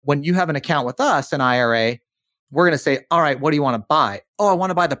When you have an account with us, an IRA, we're going to say, all right, what do you want to buy? Oh, I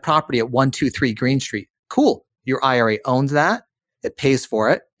want to buy the property at 123 Green Street. Cool. Your IRA owns that. It pays for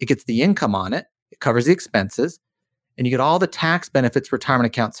it. It gets the income on it. It covers the expenses. And you get all the tax benefits retirement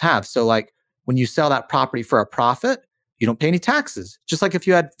accounts have. So like when you sell that property for a profit, you don't pay any taxes. Just like if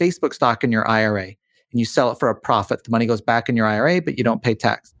you had Facebook stock in your IRA and you sell it for a profit, the money goes back in your IRA, but you don't pay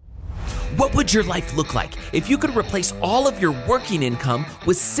tax. What would your life look like if you could replace all of your working income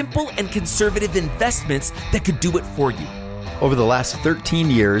with simple and conservative investments that could do it for you? Over the last 13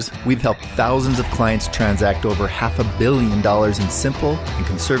 years, we've helped thousands of clients transact over $500 million in simple and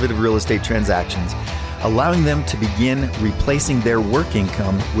conservative real estate transactions, allowing them to begin replacing their work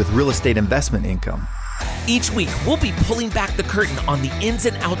income with real estate investment income. Each week, we'll be pulling back the curtain on the ins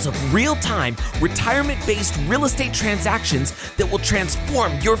and outs of real-time, retirement-based real estate transactions that will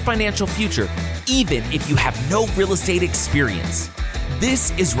transform your financial future, even if you have no real estate experience.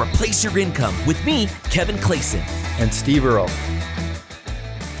 This is Replace Your Income with me, Kevin Clayson. And Steve Earle.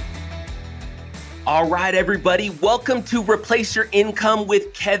 All right, everybody. Welcome to Replace Your Income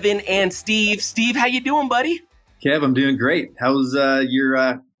with Kevin and Steve. Steve, how you doing, buddy? Kev, I'm doing great. How's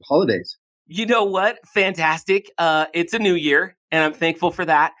your holidays? You know what? Fantastic. It's a new year, and I'm thankful for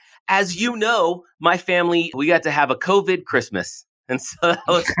that. As you know, my family, we got to have a COVID Christmas. And so that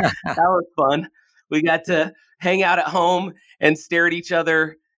was fun. We got to hang out at home and stare at each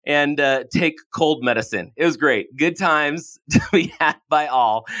other and take cold medicine. It was great. Good times to be had by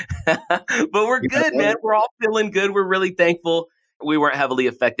all. But we're good, man. We're all feeling good. We're really thankful. We weren't heavily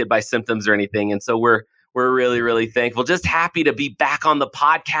affected by symptoms or anything. And so we're really, really thankful. Just happy to be back on the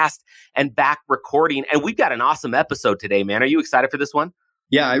podcast and back recording. And we've got an awesome episode today, man. Are you excited for this one?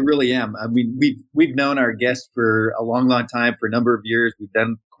 Yeah, I really am. I mean, we've known our guest for a long, long time, for a number of years. We've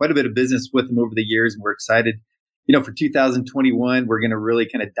done quite a bit of business with them over the years, and we're excited. You know, for 2021, we're going to really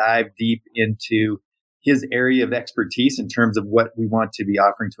kind of dive deep into his area of expertise in terms of what we want to be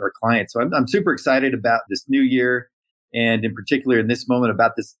offering to our clients. So I'm super excited about this new year, and in particular in this moment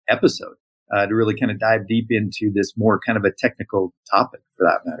about this episode. To really kind of dive deep into this more kind of a technical topic for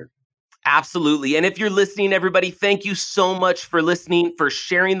that matter. Absolutely. And if you're listening, everybody, thank you so much for listening, for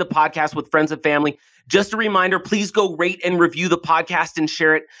sharing the podcast with friends and family. Just a reminder, please go rate and review the podcast and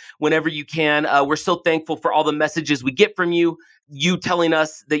share it whenever you can. We're so thankful for all the messages we get from you, you telling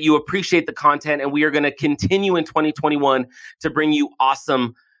us that you appreciate the content, and we are going to continue in 2021 to bring you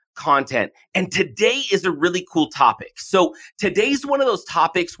awesome content. And today is a really cool topic. So today's one of those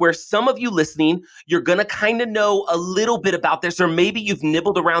topics where some of you listening, you're going to kind of know a little bit about this, or maybe you've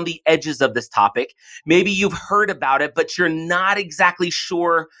nibbled around the edges of this topic. Maybe you've heard about it, but you're not exactly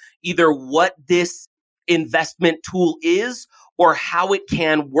sure either what this investment tool is or how it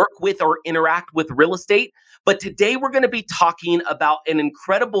can work with or interact with real estate. But today we're going to be talking about an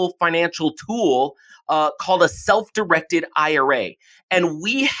incredible financial tool called a self-directed IRA. And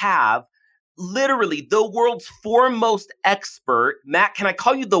we have literally the world's foremost expert. Matt, can I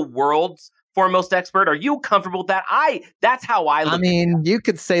call you the world's foremost expert? Are you comfortable with that? That's how I look. I mean, you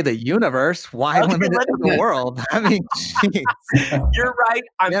could say the universe. Why limit it to the world? I mean, geez. You're right.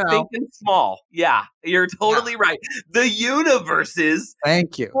 I'm thinking small. Yeah, you're totally right. The universe's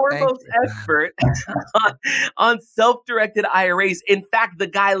foremost expert on self-directed IRAs. In fact, the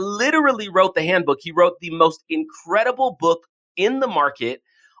guy literally wrote the handbook. He wrote the most incredible book in the market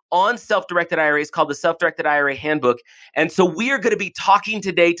on self-directed IRAs called the Self-Directed IRA Handbook. And so we are going to be talking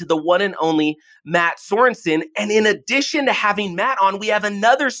today to the one and only Matt Sorensen. And in addition to having Matt on, we have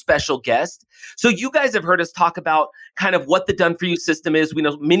another special guest. So you guys have heard us talk about kind of what the Done For You system is. We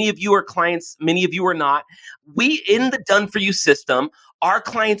know many of you are clients, many of you are not. We, in the Done For You system, our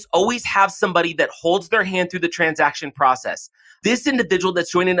clients always have somebody that holds their hand through the transaction process. This individual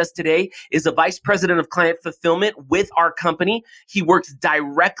that's joining us today is a vice president of client fulfillment with our company. He works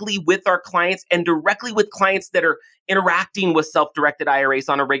directly with our clients and directly with clients that are interacting with self-directed IRAs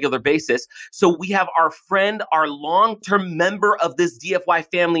on a regular basis. So we have our friend, our long-term member of this DFY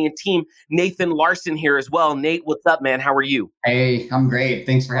family and team, Nathan Larson, here as well. Nate, what's up, man? How are you? Hey, I'm great.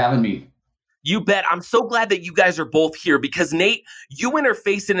 Thanks for having me. You bet. I'm so glad that you guys are both here because, Nate, you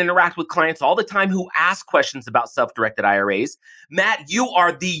interface and interact with clients all the time who ask questions about self-directed IRAs. Matt, you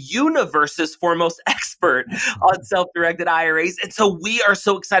are the universe's foremost expert on self-directed IRAs. And so we are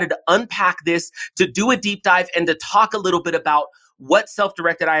so excited to unpack this, to do a deep dive, and to talk a little bit about what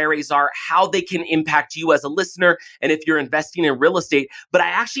self-directed IRAs are, how they can impact you as a listener, and if you're investing in real estate. But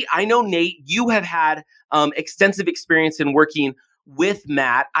I know, Nate, you have had extensive experience in working with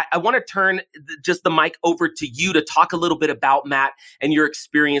Matt. I want to turn just the mic over to you to talk a little bit about Matt and your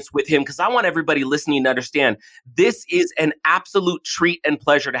experience with him, because I want everybody listening to understand this is an absolute treat and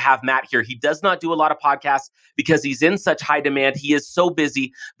pleasure to have Matt here. He does not do a lot of podcasts because he's in such high demand. He is so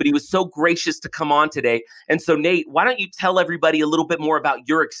busy, but he was so gracious to come on today. And so, Nate, why don't you tell everybody a little bit more about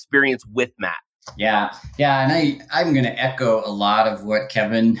your experience with Matt? Yeah. And I'm going to echo a lot of what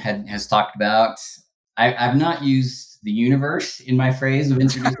Kevin has talked about. I've not used the universe in my phrase of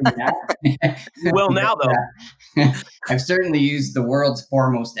introducing Matt. Well, now though. I've certainly used the world's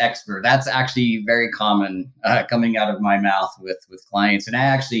foremost expert. That's actually very common coming out of my mouth with clients. And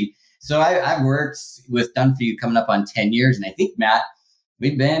I've worked with Done For You coming up on 10 years. And I think, Matt,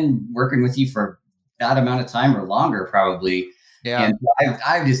 we've been working with you for that amount of time or longer, probably. Yeah. And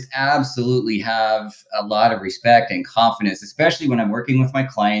I just absolutely have a lot of respect and confidence, especially when I'm working with my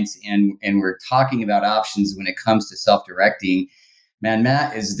clients and we're talking about options when it comes to self-directing. Man,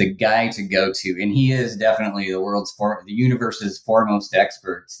 Matt is the guy to go to, and he is definitely the universe's foremost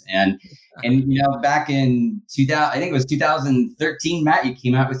experts. And back in 2000, I think it was 2013, Matt, you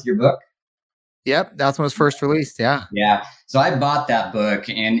came out with your book. Yep, that's when it was first released. Yeah. Yeah. So I bought that book,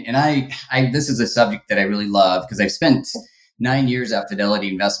 and I this is a subject that I really love because I've spent 9 years at Fidelity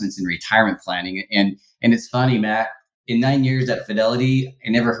Investments in retirement planning. And it's funny, Matt, in 9 years at Fidelity, I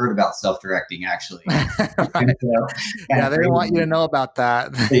never heard about self-directing, actually. Right. Yeah, they don't want you to know about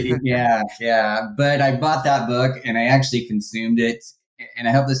that. Yeah. But I bought that book and I actually consumed it. And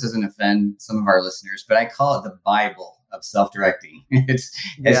I hope this doesn't offend some of our listeners, but I call it the Bible of self-directing. It's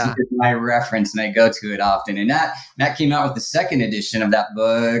my reference, and I go to it often. And Matt came out with the second edition of that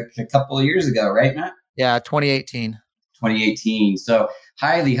book a couple of years ago, right, Matt? Yeah, 2018. So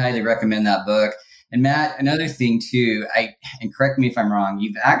highly, highly recommend that book. And Matt, another thing too, and correct me if I'm wrong,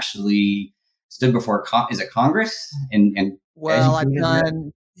 you've actually stood before, is it Congress? Well, I've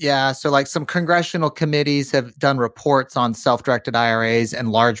done, so like some congressional committees have done reports on self-directed IRAs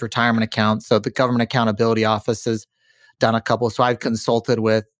and large retirement accounts. So the Government Accountability Office has done a couple. So I've consulted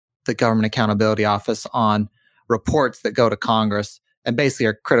with the Government Accountability Office on reports that go to Congress and basically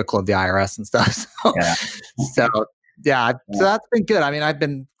are critical of the IRS and stuff. So that's been good. I mean, I've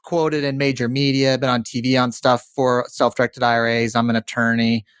been quoted in major media, been on TV on stuff for self-directed IRAs. I'm an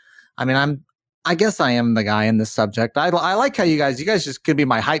attorney. I mean, I guess I am the guy in this subject. I like how you guys just could be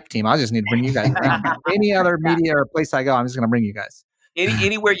my hype team. I just need to bring you guys around. Any other media or place I go, I'm just going to bring you guys.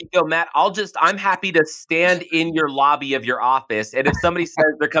 Anywhere you go, Matt, I'm happy to stand in your lobby of your office. And if somebody says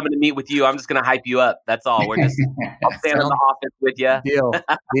they're coming to meet with you, I'm just going to hype you up. That's all. I'll stand in the office with you. Deal.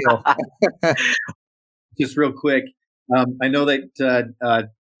 Just real quick. I know that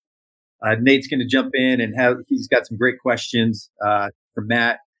Nate's going to jump in and he's got some great questions for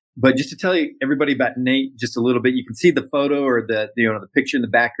Matt. But just to tell you everybody about Nate just a little bit, you can see the photo or the picture in the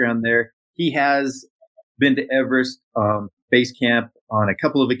background there. He has been to Everest Base Camp on a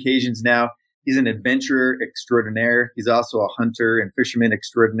couple of occasions now. He's an adventurer extraordinaire. He's also a hunter and fisherman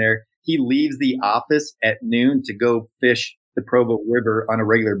extraordinaire. He leaves the office at noon to go fish the Provo River on a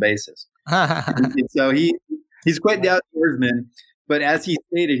regular basis. And so he's quite the outdoorsman. But as he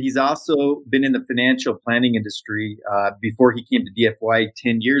stated, he's also been in the financial planning industry before he came to DFY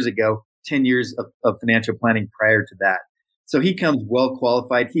 10 years ago, 10 years of financial planning prior to that. So he comes well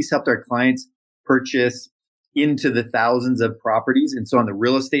qualified. He's helped our clients purchase into the thousands of properties. And so on the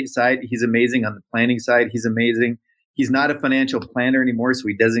real estate side, he's amazing. On the planning side, he's amazing. He's not a financial planner anymore, so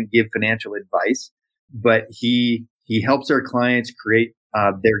he doesn't give financial advice, but he helps our clients create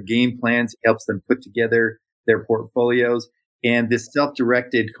their game plans, helps them put together their portfolios. And this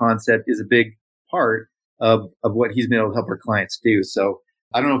self-directed concept is a big part of what he's been able to help our clients do. So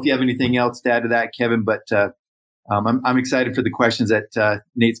I don't know if you have anything else to add to that, Kevin, but I'm excited for the questions that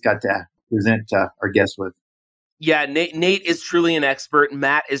Nate's got to present our guests with. Yeah, Nate is truly an expert.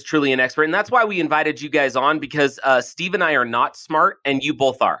 Matt is truly an expert. And that's why we invited you guys on, because Steve and I are not smart and you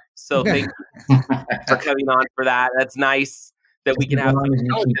both are. So thank you for coming on for that. That's nice that we can have some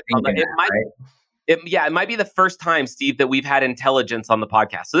intelligence on that. It might be the first time, Steve, that we've had intelligence on the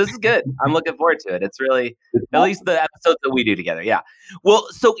podcast. So this is good. I'm looking forward to it. It's really, at least the episodes that we do together. Yeah. Well,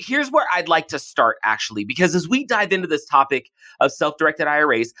 so here's where I'd like to start, actually, because as we dive into this topic of self-directed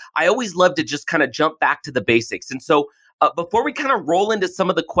IRAs, I always love to just kind of jump back to the basics. And so before we kind of roll into some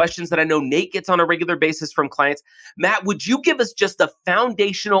of the questions that I know Nate gets on a regular basis from clients, Matt, would you give us just a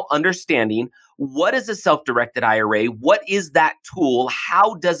foundational understanding? What is a self-directed IRA? What is that tool?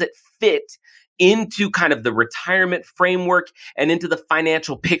 How does it fit into kind of the retirement framework and into the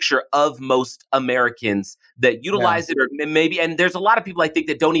financial picture of most Americans that utilize it, or maybe, and there's a lot of people I think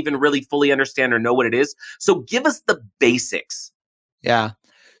that don't even really fully understand or know what it is. So give us the basics. Yeah.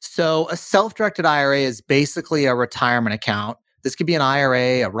 So a self-directed IRA is basically a retirement account. This could be an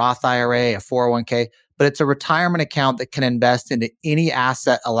IRA, a Roth IRA, a 401k, but it's a retirement account that can invest into any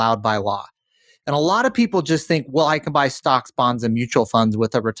asset allowed by law. And a lot of people just think, well, I can buy stocks, bonds, and mutual funds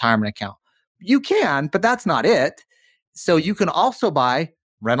with a retirement account. You can, but that's not it. So you can also buy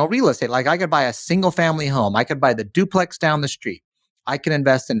rental real estate. Like I could buy a single family home. I could buy the duplex down the street. I can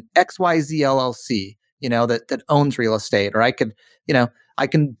invest in XYZ LLC, that owns real estate. Or I could, I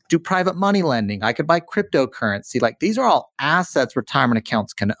can do private money lending. I could buy cryptocurrency. Like these are all assets retirement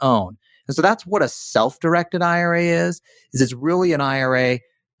accounts can own. And so that's what a self-directed IRA is it's really an IRA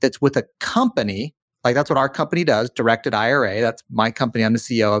that's with a company. Like that's what our company does, directed IRA. That's my company I'm the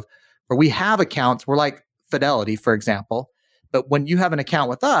CEO of, where we have accounts. We're like Fidelity, for example. But when you have an account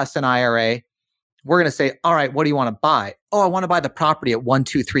with us, an IRA, we're going to say, all right, what do you want to buy? Oh, I want to buy the property at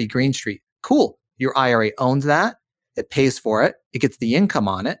 123 Green Street. Cool. Your IRA owns that. It pays for it. It gets the income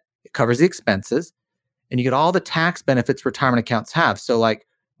on it. It covers the expenses. And you get all the tax benefits retirement accounts have. So like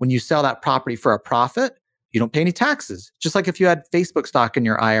when you sell that property for a profit, you don't pay any taxes. Just like if you had Facebook stock in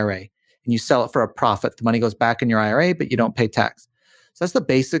your IRA and you sell it for a profit, the money goes back in your IRA, but you don't pay tax. So that's the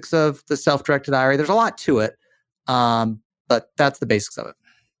basics of the self-directed IRA. There's a lot to it, but that's the basics of it.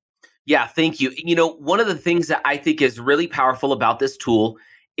 Yeah, thank you. One of the things that I think is really powerful about this tool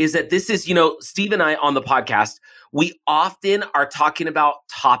is that this is, Steve and I on the podcast, we often are talking about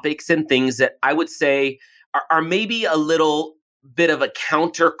topics and things that I would say are maybe a little bit of a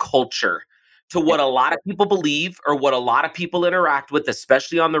counterculture to what a lot of people believe or what a lot of people interact with,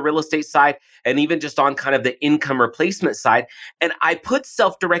 especially on the real estate side and even just on kind of the income replacement side. And I put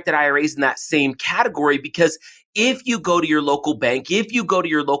self-directed IRAs in that same category because if you go to your local bank, if you go to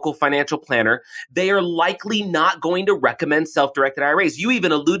your local financial planner, they are likely not going to recommend self-directed IRAs. You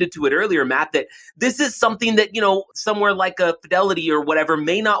even alluded to it earlier, Matt, that this is something that, somewhere like a Fidelity or whatever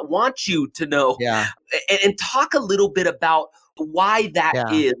may not want you to know. Yeah. And talk a little bit about why that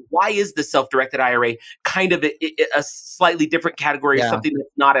is. Why is the self-directed IRA kind of a slightly different category, something that's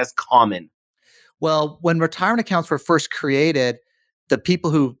not as common? Well, when retirement accounts were first created, the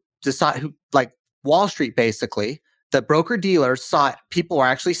people who like Wall Street, basically, the broker dealers saw people were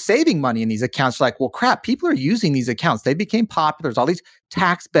actually saving money in these accounts. Like, well, crap, people are using these accounts. They became popular. There's all these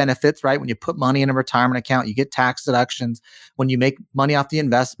tax benefits, right? When you put money in a retirement account, you get tax deductions. When you make money off the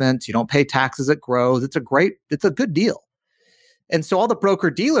investments, you don't pay taxes. It grows. It's a good deal. And so all the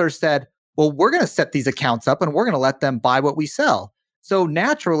broker dealers said, well, we're going to set these accounts up and we're going to let them buy what we sell. So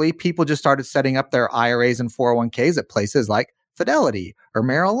naturally, people just started setting up their IRAs and 401ks at places like Fidelity or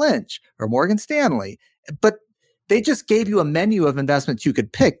Merrill Lynch or Morgan Stanley. But they just gave you a menu of investments you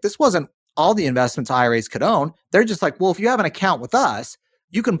could pick. This wasn't all the investments IRAs could own. They're just like, well, if you have an account with us,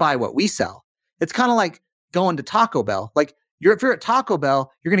 you can buy what we sell. It's kind of like going to Taco Bell. Like if you're at Taco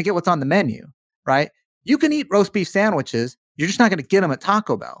Bell, you're going to get what's on the menu, right? You can eat roast beef sandwiches. You're just not going to get them at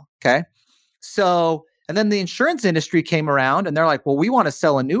Taco Bell. Okay. So, and then the insurance industry came around and they're like, well, we want to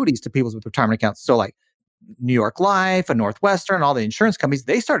sell annuities to people with retirement accounts. So like New York Life and Northwestern, all the insurance companies,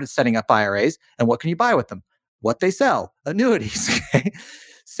 they started setting up IRAs. And what can you buy with them? What they sell, annuities. Okay.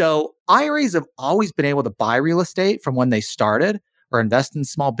 So IRAs have always been able to buy real estate from when they started or invest in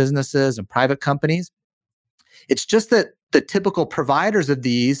small businesses and private companies. It's just that the typical providers of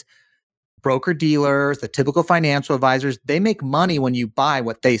these broker dealers, the typical financial advisors, they make money when you buy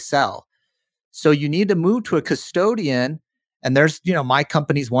what they sell. So you need to move to a custodian. And there's, my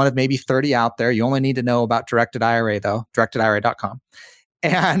company's one of maybe 30 out there. You only need to know about directed IRA though, directedira.com.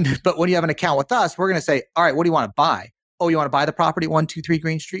 But when you have an account with us, we're going to say, all right, what do you want to buy? Oh, you want to buy the property at 123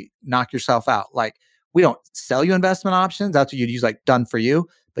 Green Street? Knock yourself out. Like we don't sell you investment options. That's what you'd use like done for you.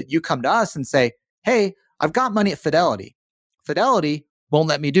 But you come to us and say, hey, I've got money at Fidelity. Fidelity won't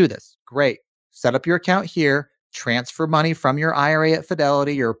let me do this. Great. Set up your account here, transfer money from your IRA at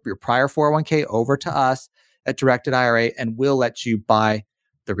Fidelity, your prior 401k over to us at Directed IRA, and we'll let you buy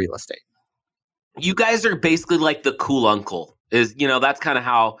the real estate. You guys are basically like the cool uncle. That's kind of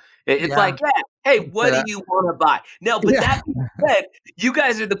how it's like, hey, what do you want to buy? No, but that being said, you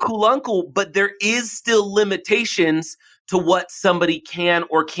guys are the cool uncle, but there is still limitations to what somebody can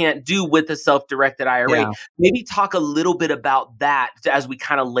or can't do with a self-directed IRA. Yeah. Maybe talk a little bit about that as we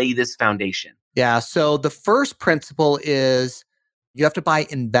kind of lay this foundation. Yeah. So the first principle is you have to buy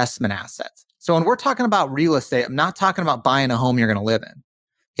investment assets. So when we're talking about real estate, I'm not talking about buying a home you're going to live in.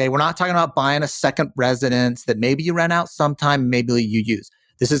 Okay. We're not talking about buying a second residence that maybe you rent out sometime, maybe you use.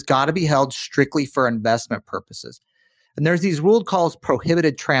 This has got to be held strictly for investment purposes. And there's these rules called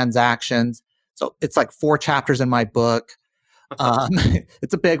prohibited transactions. So it's like 4 chapters in my book.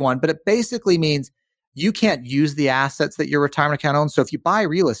 It's a big one, but it basically means you can't use the assets that your retirement account owns. So if you buy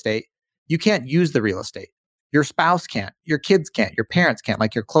real estate, you can't use the real estate. Your spouse can't, your kids can't, your parents can't,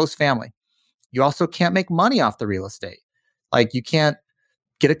 like your close family. You also can't make money off the real estate. Like you can't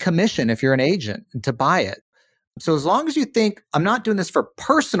get a commission if you're an agent to buy it. So as long as you think, I'm not doing this for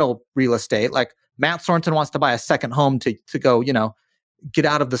personal real estate, like Matt Sorensen wants to buy a second home to go, get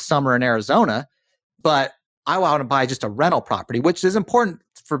out of the summer in Arizona, but I want to buy just a rental property, which is important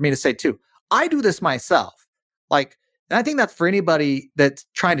for me to say too. I do this myself. And I think that's for anybody that's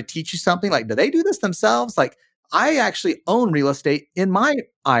trying to teach you something. Like, do they do this themselves? Like, I actually own real estate in my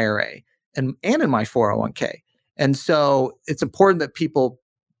IRA and in my 401k. And so it's important that people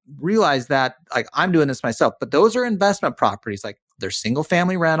realize that, like, I'm doing this myself, but those are investment properties. Like, they're single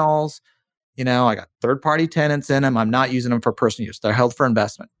family rentals. I got third party tenants in them. I'm not using them for personal use. They're held for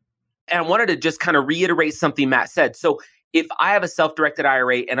investment. And I wanted to just kind of reiterate something Matt said. So if I have a self-directed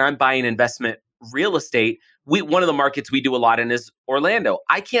IRA and I'm buying investment real estate, one of the markets we do a lot in is Orlando.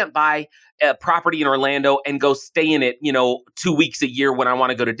 I can't buy a property in Orlando and go stay in it, 2 weeks a year when I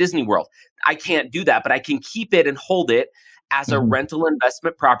want to go to Disney World. I can't do that, but I can keep it and hold it as a rental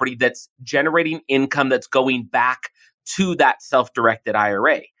investment property that's generating income that's going back to that self-directed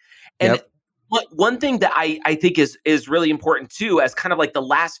IRA. And one thing that I think is really important too, as kind of like the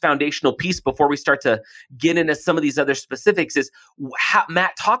last foundational piece before we start to get into some of these other specifics, is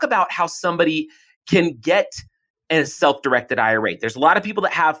Matt, talk about how somebody can get a self-directed IRA. There's a lot of people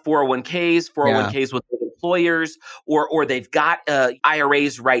that have 401ks with employers, or they've got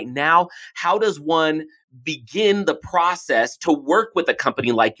IRAs right now. How does one begin the process to work with a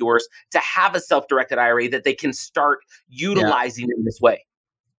company like yours to have a self-directed IRA that they can start utilizing in this way?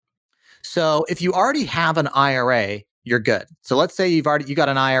 So if you already have an IRA, you're good. So let's say you got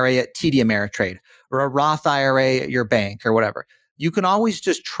an IRA at TD Ameritrade or a Roth IRA at your bank or whatever. You can always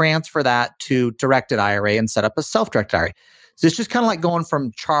just transfer that to directed IRA and set up a self-directed IRA. So it's just kind of like going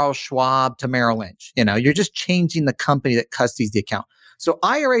from Charles Schwab to Merrill Lynch. You're just changing the company that custodies the account. So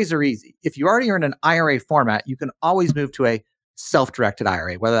IRAs are easy. If you already are in an IRA format, you can always move to a self-directed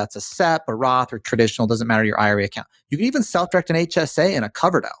IRA, whether that's a SEP, a Roth, or traditional, doesn't matter your IRA account. You can even self-direct an HSA and a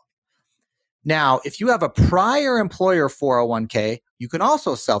Coverdell. Now, if you have a prior employer 401k, you can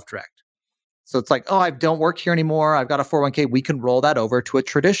also self-direct. So it's like, I don't work here anymore. I've got a 401k. We can roll that over to a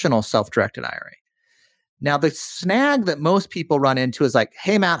traditional self-directed IRA. Now, the snag that most people run into is like,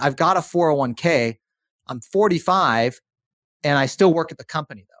 hey, Matt, I've got a 401k. I'm 45 and I still work at the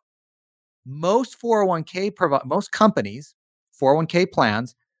company though. Most most companies, 401k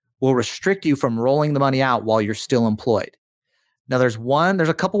plans will restrict you from rolling the money out while you're still employed. Now, there's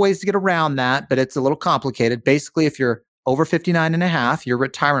a couple ways to get around that, but it's a little complicated. Basically, if you're over 59 and a half, your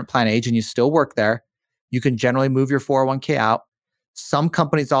retirement plan age, and you still work there, you can generally move your 401k out. Some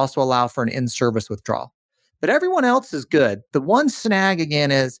companies also allow for an in-service withdrawal, but everyone else is good. The one snag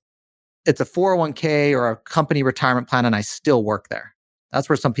again is it's a 401k or a company retirement plan and I still work there. That's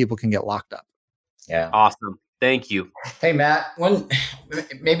where some people can get locked up. Yeah. Awesome. Thank you. Hey, Matt,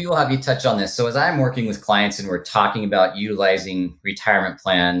 maybe we'll have you touch on this. So as I'm working with clients and we're talking about utilizing retirement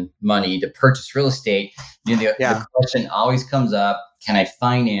plan money to purchase real estate, the question always comes up, can I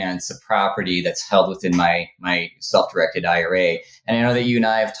finance a property that's held within my self-directed IRA? And I know that you and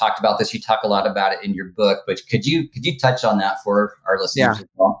I have talked about this. You talk a lot about it in your book, but could you touch on that for our listeners as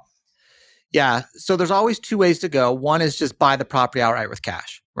well? Yeah. So there's always two ways to go. One is just buy the property outright with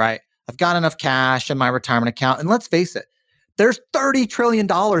cash, right? I've got enough cash in my retirement account. And let's face it, there's $30 trillion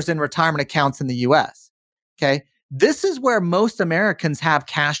in retirement accounts in the US. Okay. This is where most Americans have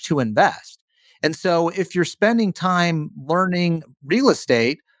cash to invest. And so if you're spending time learning real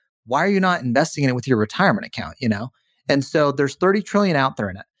estate, why are you not investing in it with your retirement account? And so there's 30 trillion out there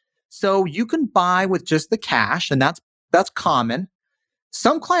in it. So you can buy with just the cash, and that's common.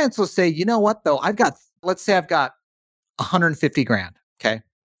 Some clients will say, you know what though, let's say I've got 150 grand. Okay.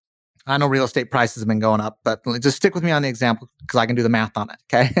 I know real estate prices have been going up, but just stick with me on the example because I can do the math on it.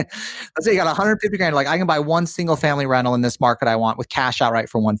 Okay. Let's say you got 150 grand. Like I can buy one single family rental in this market I want with cash outright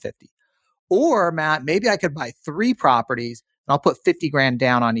for 150. Or Matt, maybe I could buy 3 properties and I'll put 50 grand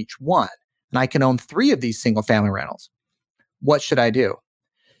down on each one. And I can own 3 of these single family rentals. What should I do?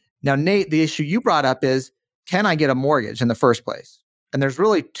 Now, Nate, the issue you brought up is, can I get a mortgage in the first place? And there's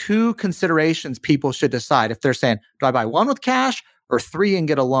really 2 considerations people should decide if they're saying, do I buy 1 with cash or 3 and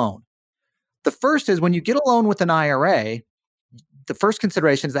get a loan? The first is when you get a loan with an IRA, the first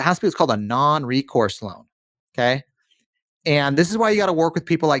consideration is it has to be what's called a non-recourse loan. Okay. And this is why you got to work with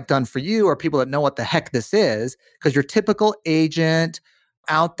people like Done For You or people that know what the heck this is, because your typical agent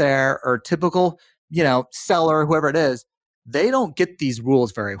out there or typical, seller, whoever it is, they don't get these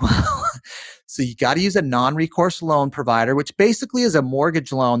rules very well. So you got to use a non-recourse loan provider, which basically is a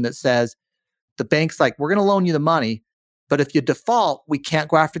mortgage loan that says the bank's like, we're going to loan you the money, but if you default, we can't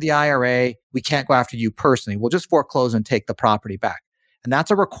go after the IRA. We can't go after you personally. We'll just foreclose and take the property back. And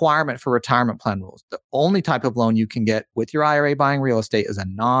that's a requirement for retirement plan rules. The only type of loan you can get with your IRA buying real estate is a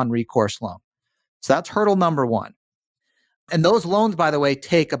non-recourse loan. So that's hurdle number one. And those loans, by the way,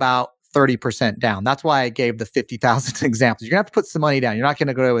 take about 30% down. That's why I gave the 50,000 examples. You're going to have to put some money down. You're not going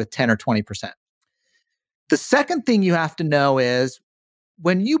to go with 10 or 20%. The second thing you have to know is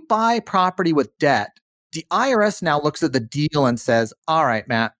when you buy property with debt, the IRS now looks at the deal and says, all right,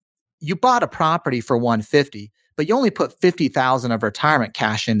 Matt, you bought a property for $150, but you only put $50,000 of retirement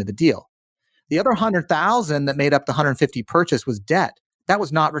cash into the deal. The other $100,000 that made up the $150 purchase was debt. That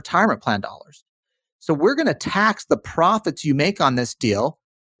was not retirement plan dollars. So we're going to tax the profits you make on this deal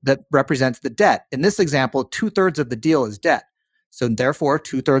that represents the debt. In this example, 2/3 of the deal is debt. So therefore,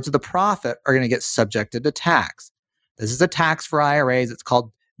 2/3 of the profit are going to get subjected to tax. This is a tax for IRAs. It's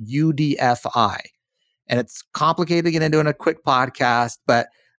called UDFI. And it's complicated to get into in a quick podcast, but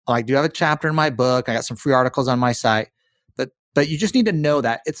I do have a chapter in my book. I got some free articles on my site. But you just need to know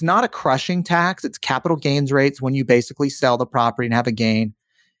that it's not a crushing tax. It's capital gains rates when you basically sell the property and have a gain.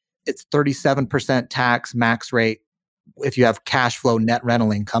 It's 37% tax max rate if you have cash flow net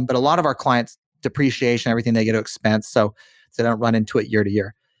rental income. But a lot of our clients, depreciation, everything they get to expense, so they don't run into it year to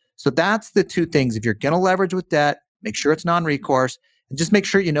year. So that's the two things. If you're going to leverage with debt, make sure it's non-recourse, and just make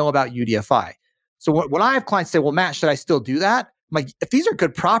sure you know about UDFI. So when I have clients say, well, Matt, should I still do that? I'm like, if these are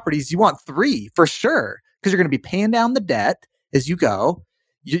good properties, you want 3 for sure, because you're going to be paying down the debt as you go.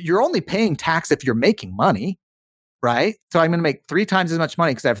 You're only paying tax if you're making money, right? So I'm going to make 3 times as much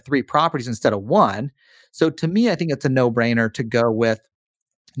money because I have 3 properties instead of 1. So to me, I think it's a no-brainer to go with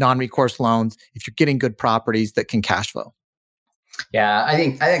non-recourse loans if you're getting good properties that can cash flow. Yeah, I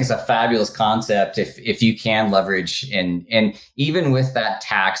think it's a fabulous concept if you can leverage and even with that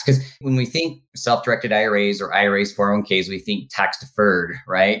tax, because when we think self-directed IRAs or IRAs 401ks, we think tax deferred,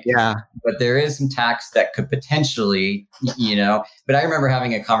 right? Yeah. But there is some tax that could potentially, but I remember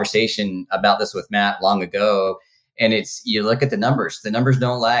having a conversation about this with Matt long ago, and it's, you look at the numbers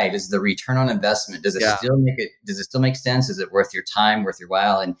don't lie. Does the return on investment, does it still make sense? Is it worth your time, worth your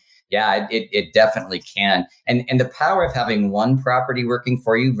while? And yeah, it definitely can. And the power of having 1 property working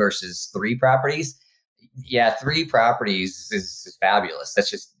for you versus 3 properties. Yeah, 3 properties is fabulous.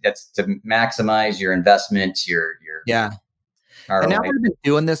 That's to maximize your investment, your yeah. ROI. And now we've been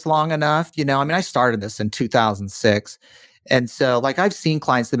doing this long enough. I started this in 2006. And so I've seen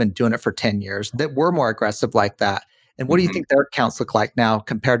clients that have been doing it for 10 years that were more aggressive like that. And what do you think their accounts look like now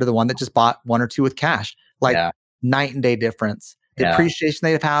compared to the one that just bought 1 or 2 with cash? Night and day difference. The appreciation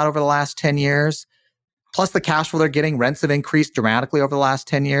they've had over the last 10 years, plus the cash flow they're getting, rents have increased dramatically over the last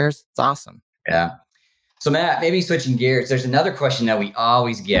 10 years. It's awesome. Yeah. So Matt, maybe switching gears, there's another question that we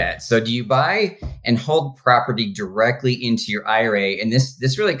always get. So do you buy and hold property directly into your IRA? And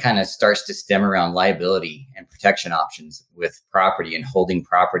this really kind of starts to stem around liability and protection options with property and holding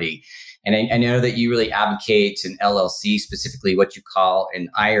property. And I know that you really advocate an LLC, specifically what you call an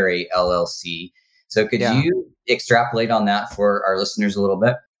IRA LLC. So could you extrapolate on that for our listeners a little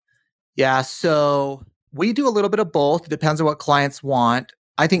bit? Yeah. So we do a little bit of both. It depends on what clients want.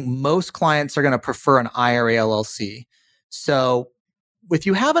 I think most clients are going to prefer an IRA LLC. So if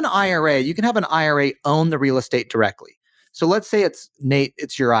you have an IRA, you can have an IRA own the real estate directly. So let's say it's Nate,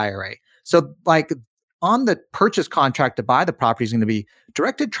 it's your IRA. So on the purchase contract to buy the property is going to be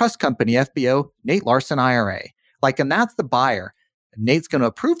Directed Trust Company, FBO, Nate Larson IRA. And that's the buyer. Nate's going to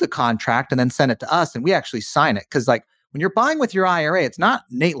approve the contract and then send it to us, and we actually sign it. Because when you're buying with your IRA, it's not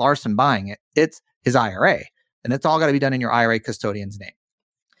Nate Larson buying it. It's his IRA. And it's all got to be done in your IRA custodian's name.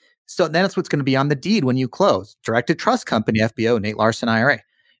 So then it's what's going to be on the deed when you close. Directed Trust Company, FBO, Nate Larson IRA. And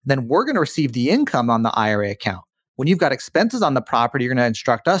then we're going to receive the income on the IRA account. When you've got expenses on the property, you're going to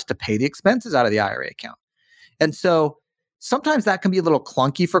instruct us to pay the expenses out of the IRA account. And so sometimes that can be a little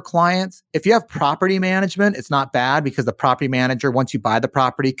clunky for clients. If you have property management, it's not bad because the property manager, once you buy the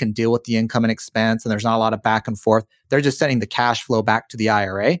property, can deal with the income and expense, and there's not a lot of back and forth. They're just sending the cash flow back to the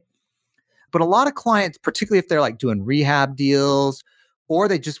IRA. But a lot of clients, particularly if they're doing rehab deals, or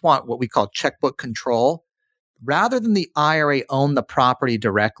they just want what we call checkbook control, rather than the IRA own the property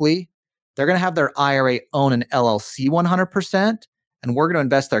directly, they're going to have their IRA own an LLC 100%, and we're going to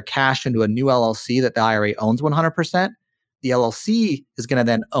invest their cash into a new LLC that the IRA owns 100%. The LLC is going to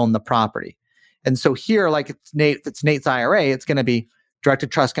then own the property. And so here, if it's Nate's IRA, it's going to be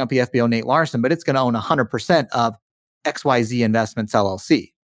Directed Trust Company, FBO, Nate Larson, but it's going to own 100% of XYZ Investments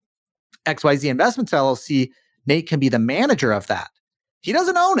LLC. XYZ Investments LLC, Nate can be the manager of that. He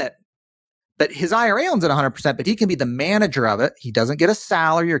doesn't own it, but his IRA owns it 100%, but he can be the manager of it. He doesn't get a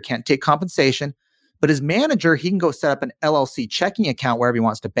salary or can't take compensation, but his manager, he can go set up an LLC checking account wherever he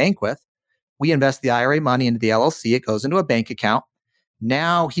wants to bank with. We invest the IRA money into the LLC. It goes into a bank account.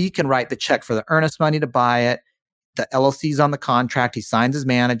 Now he can write the check for the earnest money to buy it. The LLC's on the contract. He signs his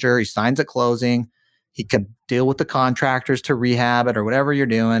manager. He signs at closing. He can deal with the contractors to rehab it or whatever you're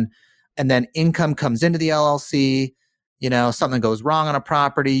doing. And then income comes into the LLC. You know, something goes wrong on a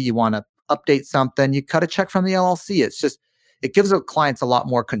property. You want to update something. You cut a check from the LLC. It's just, it gives the clients a lot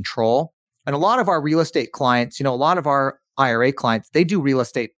more control. And a lot of our real estate clients, you know, a lot of our IRA clients, they do real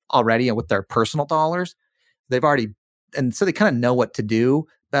estate already and with their personal dollars. They've already, and so they kind of know what to do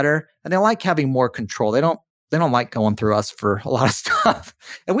better. And they like having more control. They don't like going through us for a lot of stuff.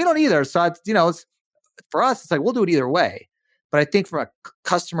 And we don't either. So it's, you know, it's, for us, it's like, we'll do it either way. But I think from a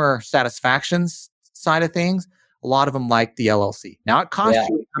customer satisfaction side of things, a lot of them like the LLC. Now it costs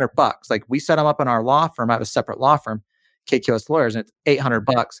you $800. Like we set them up in our law firm. I have a separate law firm, KQS Lawyers, and it's $800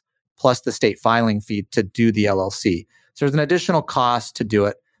 plus the state filing fee to do the LLC. So there's an additional cost to do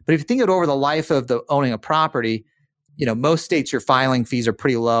it. But if you think it over the life of the owning a property, you know, most states, your filing fees are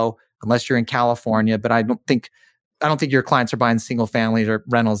pretty low unless you're in California. But I don't think your clients are buying single families or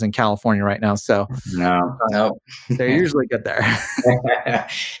rentals in California right now. So no, they're usually good there.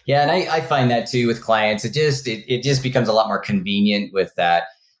 Yeah. And I find that too with clients. It just becomes a lot more convenient with that.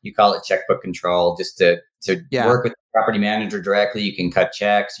 You call it checkbook control, just to work with the property manager directly. You can cut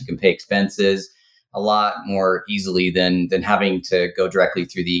checks, you can pay expenses a lot more easily than having to go directly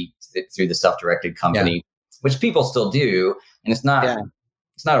through the self-directed company, which people still do. And it's not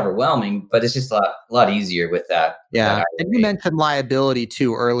overwhelming, but it's just a lot easier with that. Yeah. And you mentioned liability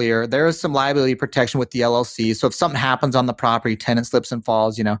too earlier. There is some liability protection with the LLC. So if something happens on the property, tenant slips and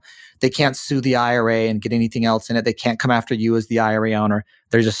falls, you know, they can't sue the IRA and get anything else in it. They can't come after you as the IRA owner.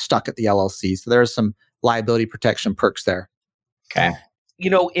 They're just stuck at the LLC. So there are some liability protection perks there. Okay. You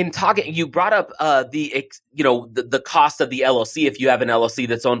know, in talking, you brought up the cost of the LLC if you have an LLC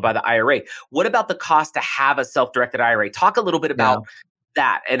that's owned by the IRA. What about the cost to have a self-directed IRA? Talk a little bit about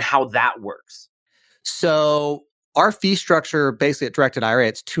that and how that works. So our fee structure, basically at Directed IRA,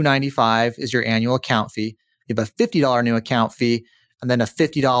 it's $295 is your annual account fee. You have a $50 new account fee, and then a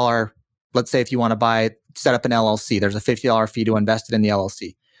 $50, let's say if you want to set up an LLC, there's a $50 fee to invest it in the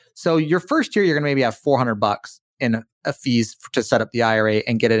LLC. So your first year, you're going to maybe have $400 in fees to set up the IRA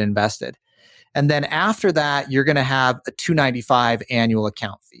and get it invested. And then after that, you're going to have a $295 annual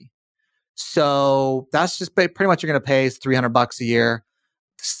account fee. So that's just pretty much you're going to pay is $300 a year.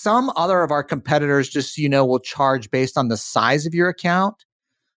 Some other of our competitors, just so you know, will charge based on the size of your account.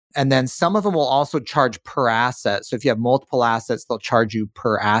 And then some of them will also charge per asset. So if you have multiple assets, they'll charge you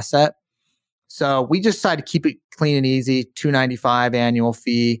per asset. So we just decided to keep it clean and easy, $295 annual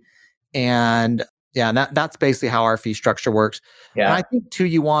fee. And that's basically how our fee structure works. Yeah. And I think too,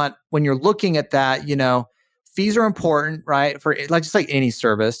 you want, when you're looking at that, you know, fees are important, right? For just like any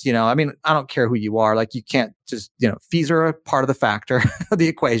service, you know, I mean, I don't care who you are. Like you can't just, you know, fees are a part of the factor of the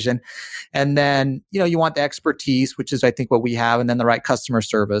equation. And then, you know, you want the expertise, which is I think what we have, and then the right customer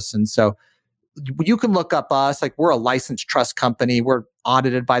service. And so you can look up us, like we're a licensed trust company. We're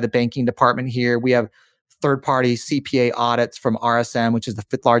audited by the banking department here. We have third-party CPA audits from RSM, which is the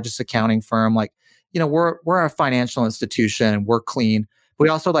fifth largest accounting firm. Like, you know, we're a financial institution. We're clean. We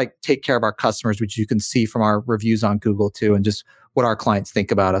also like take care of our customers, which you can see from our reviews on Google too, and just what our clients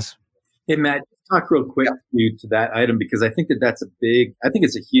think about us. Hey, Matt, talk real quick to that item, because I think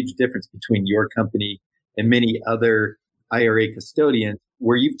it's a huge difference between your company and many other IRA custodians,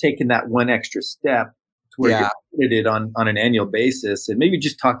 where you've taken that one extra step to where you're audited on an annual basis. And maybe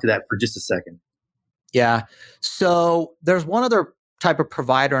just talk to that for just a second. Yeah. So there's one other type of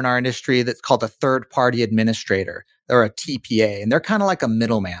provider in our industry that's called a third-party administrator, or a TPA, and they're kind of like a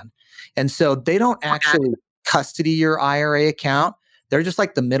middleman. And so they don't actually custody your IRA account. They're just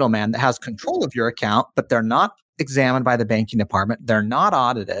like the middleman that has control of your account, but they're not examined by the banking department. They're not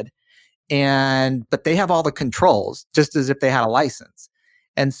audited, but they have all the controls, just as if they had a license.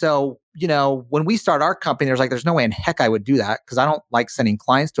 And so, you know, when we start our company, there's no way in heck I would do that, because I don't like sending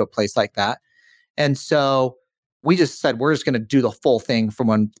clients to a place like that. And so we just said, we're just going to do the full thing from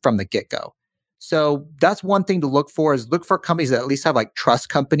the get-go. So that's one thing to look for, is look for companies that at least have like trust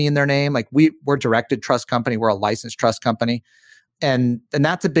company in their name. Like we're Directed Trust Company. We're a licensed trust company. And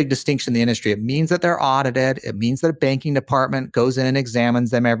that's a big distinction in the industry. It means that they're audited. It means that a banking department goes in and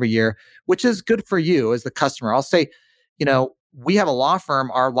examines them every year, which is good for you as the customer. I'll say, you know, we have a law firm.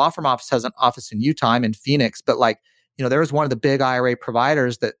 Our law firm office has an office in Utah. I'm in Phoenix. But like, you know, there was one of the big IRA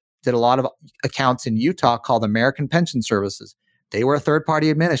providers that did a lot of accounts in Utah called American Pension Services. They were a third-party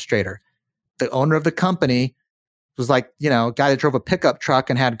administrator. the owner of the company was like, a guy that drove a pickup truck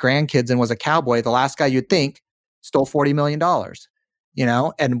and had grandkids and was a cowboy. The last guy you'd think stole $40 million,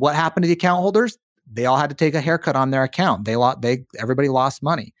 and what happened to the account holders? They all had to take a haircut on their account. Everybody lost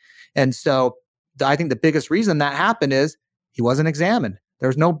money. And so I think the biggest reason that happened is he wasn't examined.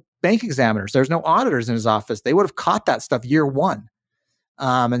 There's no bank examiners. There's no auditors in his office. They would have caught that stuff year one.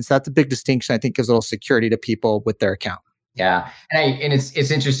 And so that's a big distinction, I think, gives a little security to people with their account. Yeah. And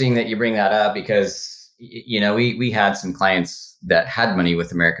it's interesting that you bring that up because, we had some clients that had money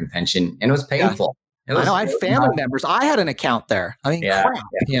with American Pension and it was painful. Yeah. I had family members. I had an account there. I mean, crap.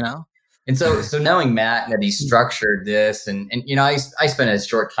 And so knowing Matt, that he structured this and I spent a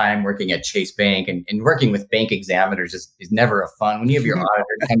short time working at Chase Bank and working with bank examiners is never a fun. When you have your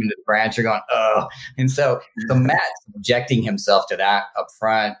auditor come into the branch, you're going, oh. And so Matt subjecting himself to that up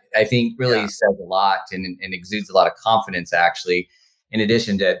front, I think really says a lot and exudes a lot of confidence, actually, in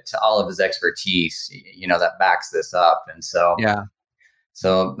addition to all of his expertise, that backs this up. And so,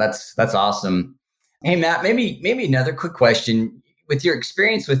 so that's awesome. Hey, Matt, maybe another quick question. With your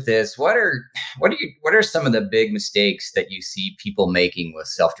experience with this, what are some of the big mistakes that you see people making with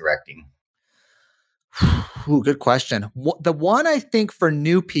self-directing? Ooh, good question. The one I think for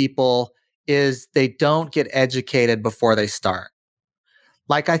new people is they don't get educated before they start.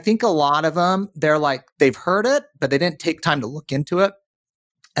 Like, I think a lot of them, they're like, they've heard it, but they didn't take time to look into it.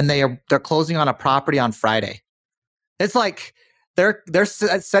 And they're closing on a property on Friday. It's like they're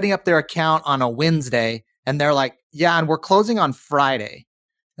setting up their account on a Wednesday and they're like, yeah, and we're closing on Friday.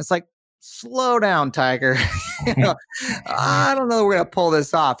 It's like, slow down, Tiger. I don't know that we're going to pull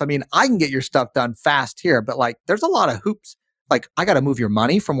this off. I mean, I can get your stuff done fast here, but like, there's a lot of hoops. Like, I got to move your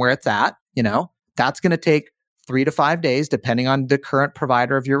money from where it's at. That's going to take 3 to 5 days, depending on the current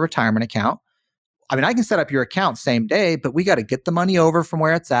provider of your retirement account. I mean, I can set up your account same day, but we got to get the money over from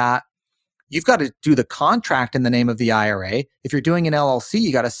where it's at. You've got to do the contract in the name of the IRA. If you're doing an LLC,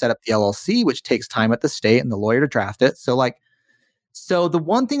 you got to set up the LLC, which takes time at the state and the lawyer to draft it. So the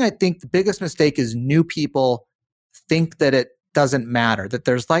one thing I think the biggest mistake is new people think that it doesn't matter, that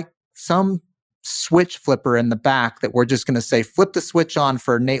there's like some switch flipper in the back that we're just going to say, flip the switch on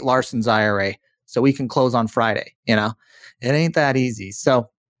for Nate Larson's IRA so we can close on Friday. It ain't that easy. So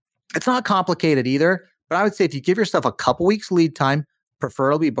it's not complicated either, but I would say if you give yourself a couple weeks lead time,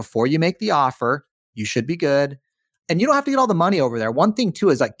 preferably before you make the offer, you should be good. And you don't have to get all the money over there. One thing too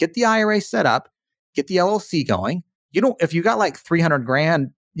is like, get the IRA set up, get the LLC going. If you got like 300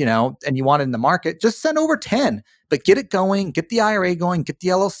 grand, and you want it in the market, just send over 10, but get it going, get the IRA going, get the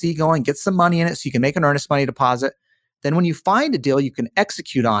LLC going, get some money in it so you can make an earnest money deposit. Then when you find a deal, you can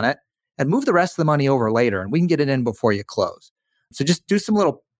execute on it and move the rest of the money over later, and we can get it in before you close. So just do some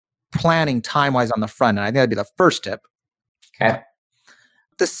little planning time-wise on the front, and I think that'd be the first tip. Okay.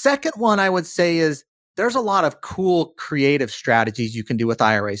 The second one I would say is there's a lot of cool creative strategies you can do with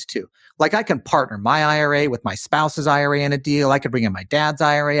IRAs too. Like, I can partner my IRA with my spouse's IRA in a deal. I could bring in my dad's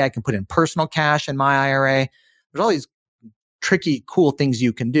IRA. I can put in personal cash in my IRA. There's all these tricky, cool things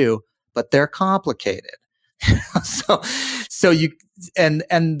you can do, but they're complicated. So you, and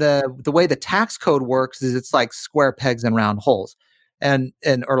the way the tax code works is it's like square pegs and round holes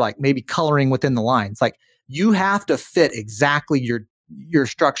or like maybe coloring within the lines. Like, you have to fit exactly your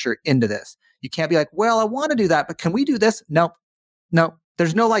structure into this. You can't be like, well, I want to do that, but can we do this? No.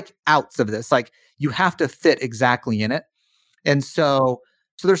 There's no like outs of this. Like, you have to fit exactly in it. And so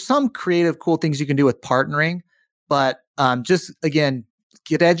there's some creative, cool things you can do with partnering, but just again,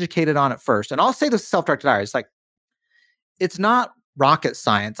 get educated on it first. And I'll say the self-directed IRA, it's like, it's not rocket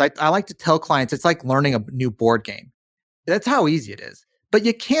science. I like to tell clients, it's like learning a new board game. That's how easy it is. But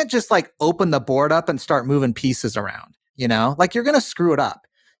you can't just like open the board up and start moving pieces around. Like, you're going to screw it up.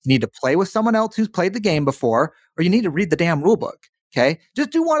 You need to play with someone else who's played the game before, or you need to read the damn rule book. Okay.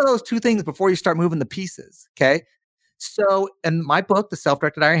 Just do one of those two things before you start moving the pieces. Okay. So in my book, the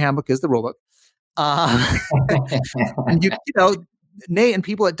Self-Directed IRA Handbook is the rule book. And Nate and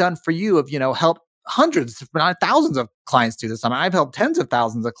people at Done For You have, helped hundreds, if not thousands of clients do this. I mean, I've helped tens of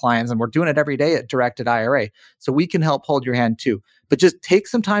thousands of clients, and we're doing it every day at Directed IRA. So we can help hold your hand too. But just take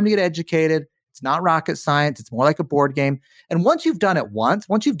some time to get educated. It's not rocket science. It's more like a board game. And once you've done it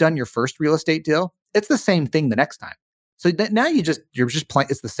once you've done your first real estate deal, it's the same thing the next time. So now you're just playing.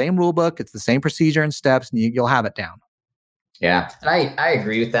 It's the same rule book. It's the same procedure and steps, and you'll have it down. Yeah, and I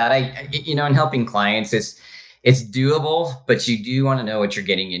agree with that. In helping clients, it's doable, but you do want to know what you're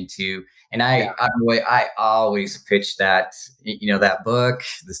getting into. And I always pitch that, that book,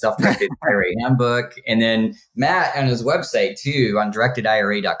 the Self-Directed IRA Handbook. And then Matt on his website too, on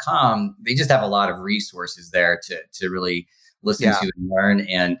directedira.com, they just have a lot of resources there to really listen to and learn.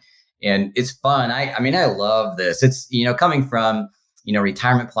 And And it's fun. I mean, I love this. It's, coming from,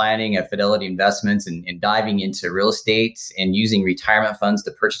 retirement planning at Fidelity Investments and diving into real estate and using retirement funds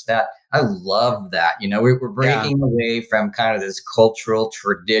to purchase that. I love that. We're breaking away from kind of this cultural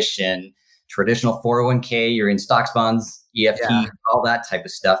traditional 401k, you're in stocks, bonds, EFT, all that type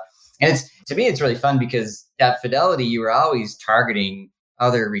of stuff. And to me, it's really fun because at Fidelity, you were always targeting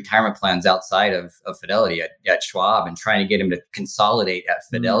other retirement plans outside of Fidelity at Schwab and trying to get them to consolidate at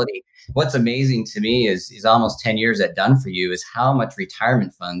Fidelity. What's amazing to me is almost 10 years at Done For You is how much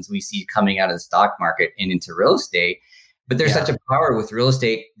retirement funds we see coming out of the stock market and into real estate. But there's such a power with real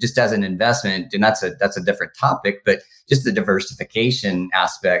estate just as an investment. And that's a different topic, but just the diversification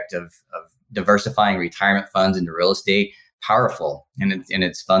aspect of diversifying retirement funds into real estate, powerful. And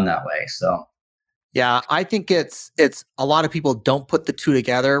it's fun that way. So. Yeah, I think it's a lot of people don't put the two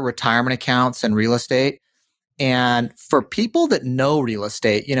together, retirement accounts and real estate. And for people that know real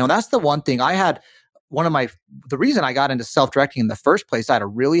estate, that's the one thing I had. The reason I got into self-directing in the first place, I had a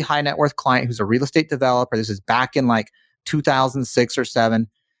really high net worth client who's a real estate developer. This is back in like 2006 or 7.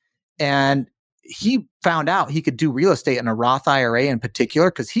 And he found out he could do real estate in a Roth IRA in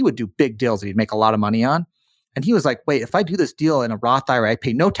particular, because he would do big deals that he'd make a lot of money on. And he was like, wait, if I do this deal in a Roth IRA, I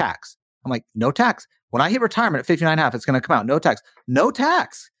pay no tax. I'm like, no tax. When I hit retirement at 59.5, it's going to come out. No tax. No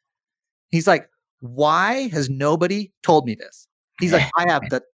tax. He's like, why has nobody told me this? He's like, I have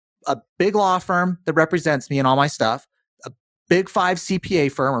a big law firm that represents me and all my stuff, a big 5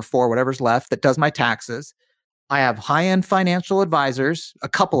 CPA firm or 4, whatever's left, that does my taxes. I have high-end financial advisors, a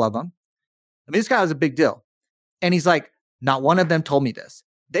couple of them. I mean, this guy was a big deal. And he's like, not one of them told me this.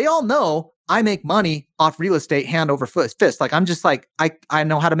 They all know I make money off real estate hand over fist. Like, I'm just like, I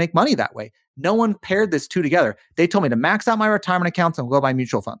know how to make money that way. No one paired this two together. They told me to max out my retirement accounts and go buy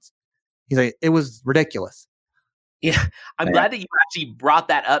mutual funds. He's like, it was ridiculous. Yeah, I'm glad that you actually brought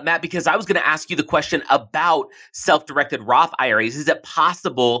that up, Matt, because I was going to ask you the question about self-directed Roth IRAs. Is it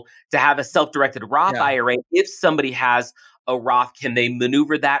possible to have a self-directed Roth IRA if somebody has a Roth? Can they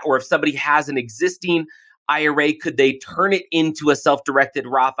maneuver that? Or if somebody has an existing IRA, could they turn it into a self-directed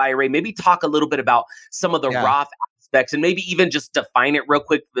Roth IRA? Maybe talk a little bit about some of the Roth aspects and maybe even just define it real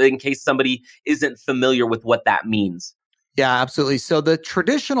quick in case somebody isn't familiar with what that means. Yeah, absolutely. So the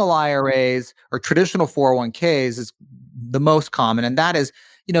traditional IRAs or traditional 401ks is the most common. And that is,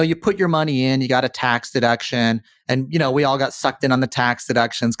 you put your money in, you got a tax deduction. And, we all got sucked in on the tax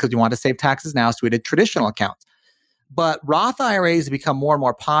deductions because you want to save taxes now. So we did traditional accounts. But Roth IRAs become more and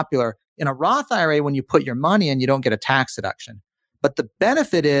more popular. In a Roth IRA, when you put your money in, you don't get a tax deduction. But the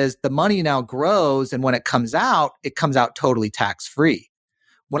benefit is the money now grows. And when it comes out totally tax-free.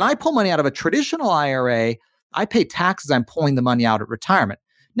 When I pull money out of a traditional IRA, I pay taxes. I'm pulling the money out at retirement.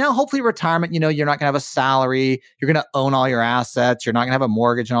 Now, hopefully retirement, you're not going to have a salary. You're going to own all your assets. You're not going to have a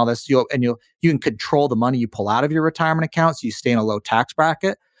mortgage and all this. You can control the money you pull out of your retirement account. So you stay in a low tax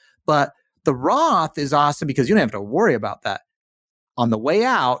bracket. But the Roth is awesome because you don't have to worry about that. On the way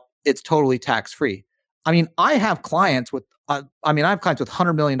out, it's totally tax-free. I mean, I have clients with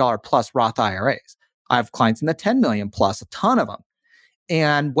 $100 million plus Roth IRAs. I have clients in the 10 million plus, a ton of them.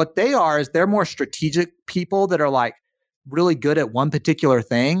 And what they are is they're more strategic people that are like really good at one particular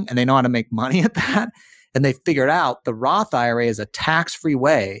thing and they know how to make money at that. And they figured out the Roth IRA is a tax-free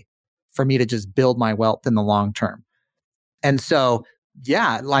way for me to just build my wealth in the long term. And so,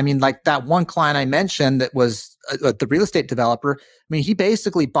 like that one client I mentioned that was the real estate developer. I mean, he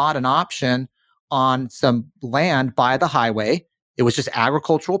basically bought an option on some land by the highway. It was just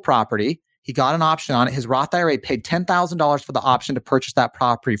agricultural property. He got an option on it. His Roth IRA paid $10,000 for the option to purchase that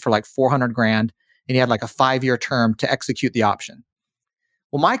property for like $400,000. And he had like a 5-year term to execute the option.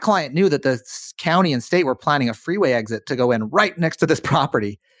 Well, my client knew that the county and state were planning a freeway exit to go in right next to this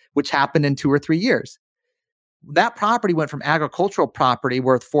property, which happened in 2 or 3 years. That property went from agricultural property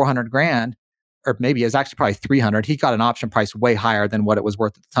worth $400,000, or maybe it was actually probably $300,000. He got an option price way higher than what it was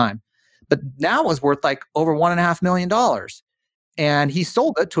worth at the time. But now it was worth like over $1.5 million. And he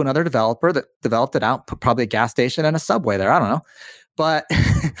sold it to another developer that developed it out, put probably a gas station and a Subway there. I don't know. But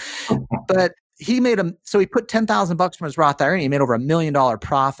he put $10,000 from his Roth IRA and he made over $1 million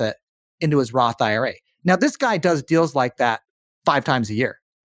profit into his Roth IRA. Now, this guy does deals like that 5 times a year.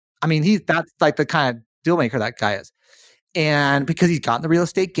 I mean, that's like the kind of deal maker that guy is. And because he's got in the real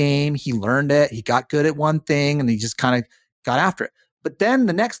estate game, he learned it, he got good at one thing and he just kind of got after it. But then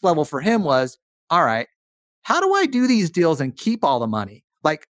the next level for him was, all right, how do I do these deals and keep all the money?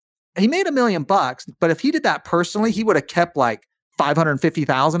 Like, he made $1 million, but if he did that personally, he would have kept like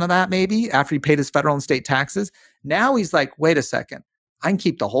 $550,000 of that maybe after he paid his federal and state taxes. Now he's like, wait a second, I can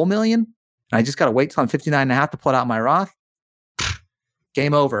keep the whole $1 million and I just got to wait till I'm 59.5 to pull it out my Roth.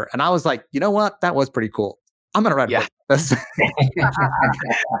 game over. And I was like, you know what? That was pretty cool. I'm going to write this.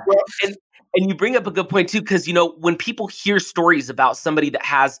 Well, and you bring up a good point too, because, when people hear stories about somebody that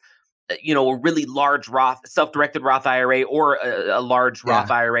has, a really large self-directed Roth IRA or a large Roth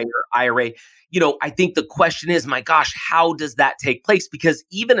IRA or IRA, I think the question is, my gosh, how does that take place? Because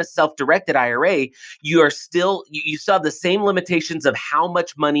even a self-directed IRA, you still have the same limitations of how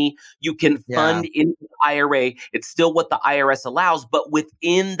much money you can fund in the IRA. It's still what the IRS allows, but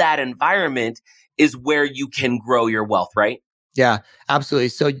within that environment is where you can grow your wealth, right? Yeah, absolutely.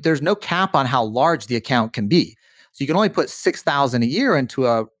 So there's no cap on how large the account can be. So you can only put $6,000 a year into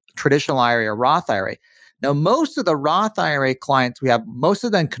a traditional IRA or Roth IRA. Now, most of the Roth IRA clients we have, most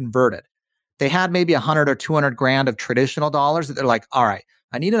of them converted. They had maybe 100 or 200 grand of traditional dollars that they're like, all right,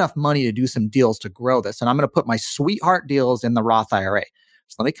 I need enough money to do some deals to grow this. And I'm going to put my sweetheart deals in the Roth IRA.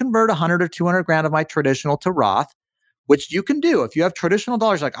 So let me convert 100 or 200 grand of my traditional to Roth, which you can do. If you have traditional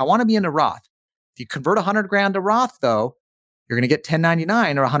dollars, like I want to be into Roth. If you convert 100 grand to Roth though, you're going to get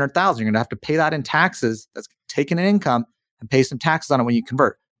 1099 or 100,000. You're going to have to pay that in taxes. That's taking an income and pay some taxes on it when you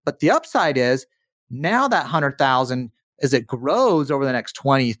convert. But the upside is now that 100,000, as it grows over the next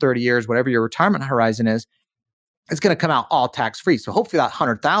 20, 30 years, whatever your retirement horizon is, it's going to come out all tax-free. So hopefully that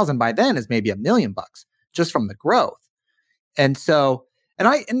 100,000 by then is maybe $1 million just from the growth. And so,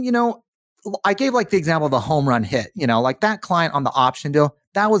 I gave like the example of a home run hit, like that client on the option deal,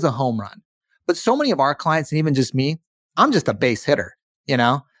 that was a home run. But so many of our clients, and even just me, I'm just a base hitter,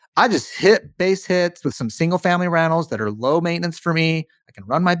 I just hit base hits with some single family rentals that are low maintenance for me. I can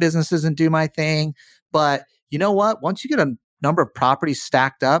run my businesses and do my thing. But you know what? Once you get a number of properties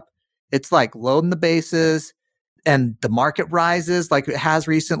stacked up, it's like loading the bases and the market rises like it has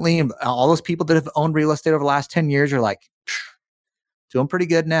recently. And all those people that have owned real estate over the last 10 years are like, doing pretty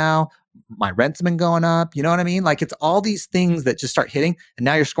good now. My rent's been going up. You know what I mean? Like it's all these things that just start hitting. And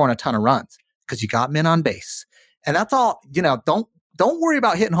now you're scoring a ton of runs because you got men on base. And that's all, don't worry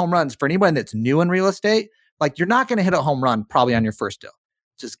about hitting home runs for anyone that's new in real estate. Like you're not going to hit a home run probably on your first deal.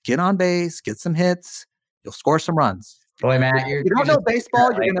 Just get on base, get some hits. You'll score some runs. Boy, Matt, you don't know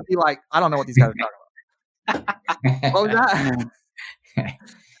baseball. You're going to be like, I don't know what these guys are talking about. What was that?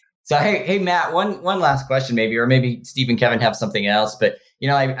 So, hey, Matt, one last question maybe, or maybe Steve and Kevin have something else. But,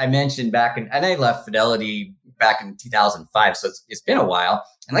 I mentioned and I left Fidelity back in 2005. So it's been a while.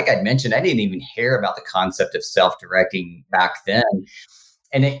 And like I'd mentioned, I didn't even hear about the concept of self-directing back then.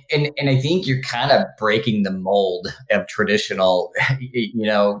 And I think you're kind of breaking the mold of traditional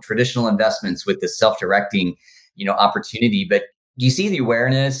investments with the self-directing, opportunity. But do you see the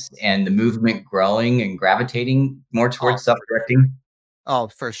awareness and the movement growing and gravitating more towards self-directing? Oh,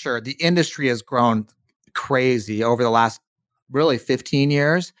 for sure. The industry has grown crazy over the last really 15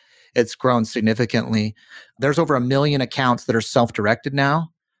 years. It's grown significantly. There's over 1 million accounts that are self-directed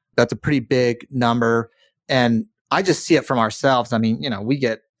now. That's a pretty big number. And I just see it from ourselves. I mean,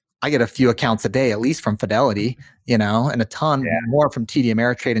 I get a few accounts a day, at least from Fidelity, and a ton more from TD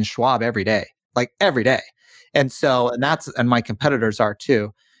Ameritrade and Schwab every day, like every day. And so, and my competitors are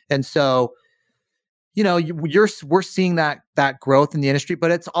too. And so, we're seeing that growth in the industry,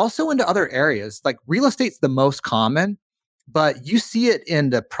 but it's also into other areas. Like real estate's the most common, but you see it in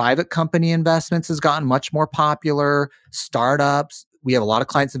the private company investments has gotten much more popular. Startups. We have a lot of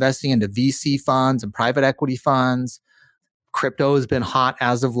clients investing into VC funds and private equity funds. Crypto has been hot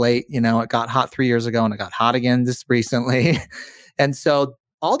as of late. It got hot 3 years ago and it got hot again just recently. And so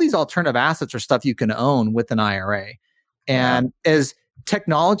all these alternative assets are stuff you can own with an IRA. And as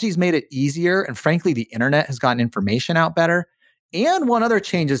technology's made it easier, and frankly, the internet has gotten information out better. And one other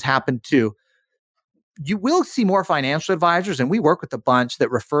change has happened too. You will see more financial advisors, and we work with a bunch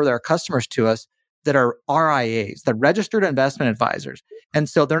that refer their customers to us that are RIAs, the registered investment advisors. And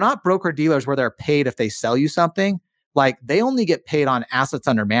so they're not broker dealers where they're paid if they sell you something. Like they only get paid on assets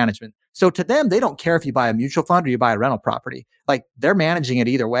under management. So to them, they don't care if you buy a mutual fund or you buy a rental property. Like they're managing it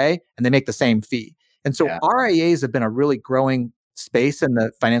either way and they make the same fee. And so RIAs have been a really growing space in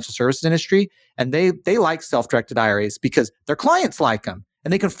the financial services industry. And they like self-directed IRAs because their clients like them.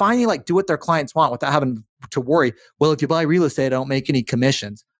 And they can finally like do what their clients want without having to worry, well, if you buy real estate, I don't make any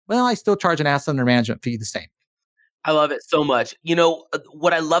commissions. Well, I still charge an asset under management fee the same. I love it so much.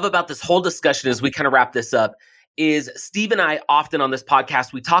 What I love about this whole discussion as we kind of wrap this up is Steve and I often on this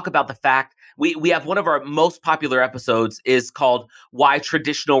podcast, we talk about the fact we have one of our most popular episodes is called why the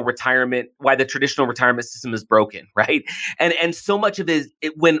traditional retirement system is broken, right? And so much of it is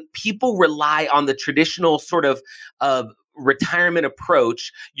when people rely on the traditional sort of retirement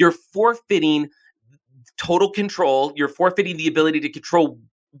approach, you're forfeiting total control. You're forfeiting the ability to control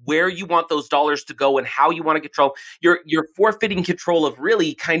where you want those dollars to go and how you want to control. You're forfeiting control of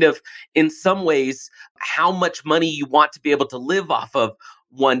really kind of, in some ways, how much money you want to be able to live off of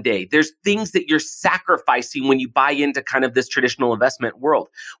one day. There's things that you're sacrificing when you buy into kind of this traditional investment world.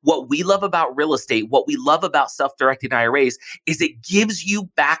 What we love about real estate, what we love about self-directed IRAs is it gives you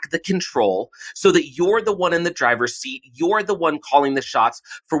back the control so that you're the one in the driver's seat. You're the one calling the shots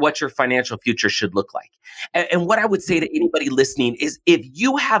for what your financial future should look like. And what I would say to anybody listening is if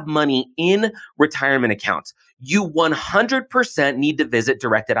you have money in retirement accounts, you 100% need to visit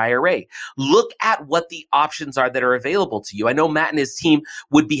Directed IRA. Look at what the options are that are available to you. I know Matt and his team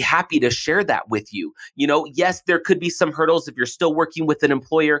would be happy to share that with you. You know, yes, there could be some hurdles if you're still working with an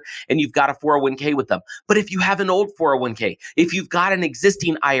employer and you've got a 401k with them. But if you have an old 401k, if you've got an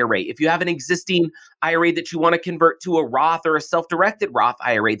existing IRA, if you have an existing IRA that you want to convert to a Roth or a self-directed Roth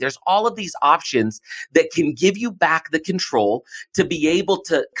IRA, there's all of these options that can give you back the control to be able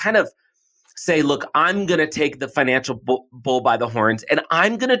to kind of say, look, I'm going to take the financial bull by the horns and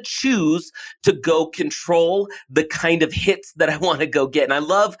I'm going to choose to go control the kind of hits that I want to go get. And I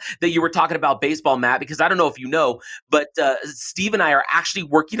love that you were talking about baseball, Matt, because I don't know if you know, but Steve and I are actually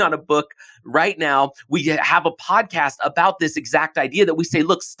working on a book right now. We have a podcast about this exact idea that we say,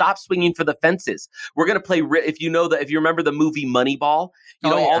 look, stop swinging for the fences. We're going to play, if you remember the movie Moneyball,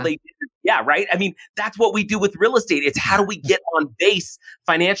 all they did. Yeah, right. I mean, that's what we do with real estate. It's how do we get on base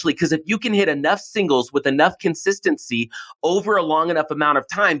financially? Because if you can hit enough singles with enough consistency over a long enough amount of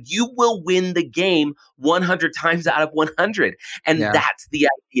time, you will win the game 100 times out of 100. And that's the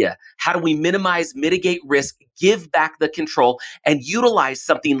idea. How do we mitigate risk, give back the control, and utilize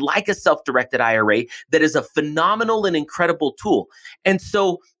something like a self-directed IRA that is a phenomenal and incredible tool? And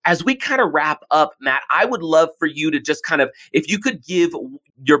so as we kind of wrap up, Matt, I would love for you to just kind of, if you could give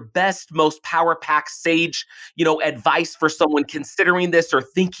your best, most power-packed sage, advice for someone considering this or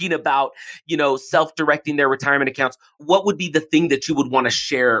thinking about, self-directing their retirement accounts, what would be the thing that you would want to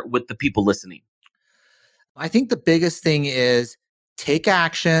share with the people listening? I think the biggest thing is take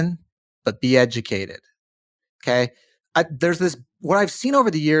action, but be educated. Okay. There's this, what I've seen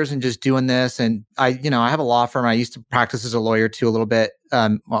over the years in just doing this, and I have a law firm. I used to practice as a lawyer too, a little bit,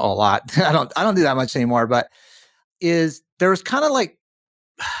 a lot. I don't do that much anymore, but there's kind of like,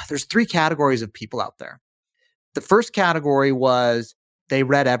 there's three categories of people out there. The first category was they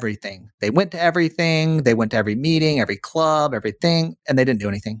read everything. They went to everything. They went to every meeting, every club, everything, and they didn't do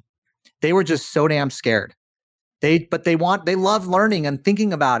anything. They were just so damn scared. They love learning and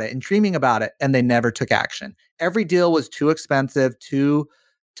thinking about it and dreaming about it, and they never took action. Every deal was too expensive, too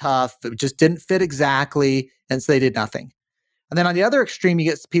tough. It just didn't fit exactly, and so they did nothing. And then on the other extreme, you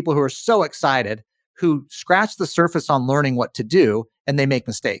get people who are so excited, who scratch the surface on learning what to do, and they make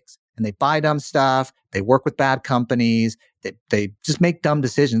mistakes. And they buy dumb stuff. They work with bad companies. They just make dumb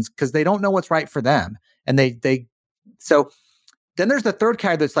decisions because they don't know what's right for them. And so then there's the third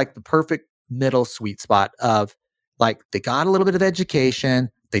category that's like the perfect middle sweet spot of, like, they got a little bit of education.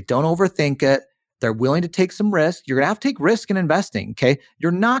 They don't overthink it. They're willing to take some risk. You're going to have to take risk in investing, okay?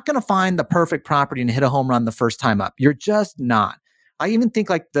 You're not going to find the perfect property and hit a home run the first time up. You're just not. I even think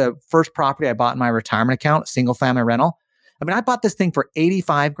like the first property I bought in my retirement account, single family rental. I mean, I bought this thing for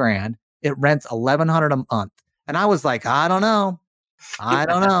 $85,000. It rents $1,100 a month. And I was like, I don't know.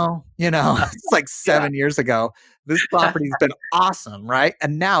 It's like 7 years ago. This property's been awesome, right?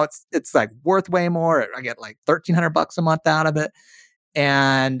 And now it's like worth way more. I get like $1,300 a month out of it,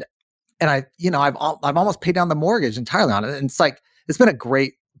 and I've almost paid down the mortgage entirely on it. And it's been a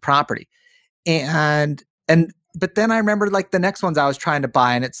great property, but then I remember like the next ones I was trying to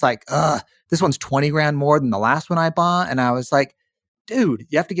buy, and it's like, this one's $20,000 more than the last one I bought, and I was like, dude,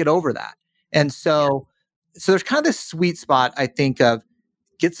 you have to get over that. And so there's kind of this sweet spot, I think, of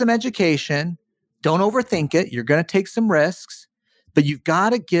get some education. Don't overthink it. You're going to take some risks, but you've got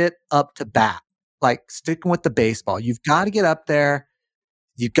to get up to bat, like sticking with the baseball. You've got to get up there.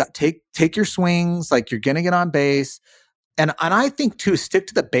 You've got take your swings, like you're going to get on base. And I think too, stick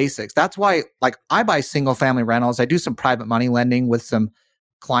to the basics. That's why, like, I buy single family rentals. I do some private money lending with some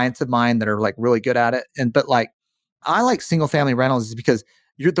clients of mine that are like really good at it. But like, I like single family rentals is because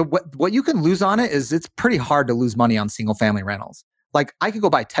what you can lose on it is it's pretty hard to lose money on single family rentals. Like, I could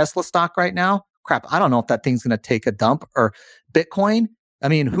go buy Tesla stock right now. Crap, I don't know if that thing's going to take a dump, or Bitcoin. I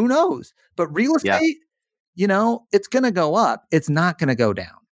mean, who knows? But real estate, it's going to go up. It's not going to go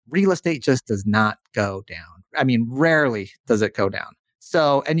down. Real estate just does not go down. I mean, rarely does it go down.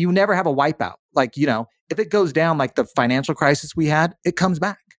 So, and you never have a wipeout. Like, if it goes down like the financial crisis we had, it comes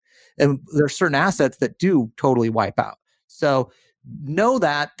back. And there's certain assets that do totally wipe out. So know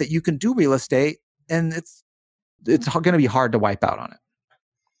that you can do real estate, and it's going to be hard to wipe out on it.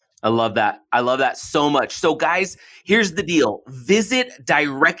 I love that. I love that so much. So guys, here's the deal. Visit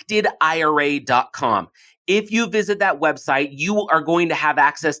directedira.com. If you visit that website, you are going to have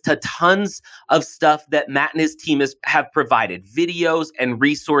access to tons of stuff that Matt and his team have provided, videos and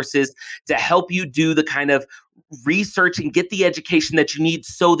resources to help you do the kind of research and get the education that you need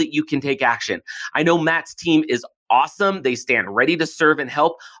so that you can take action. I know Matt's team is awesome. They stand ready to serve and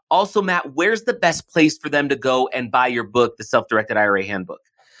help. Also, Matt, where's the best place for them to go and buy your book, The Self-Directed IRA Handbook?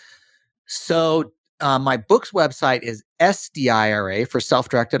 So my book's website is SDIRA for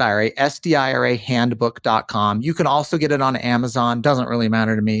Self-Directed IRA, SDIRAhandbook.com. You can also get it on Amazon. Doesn't really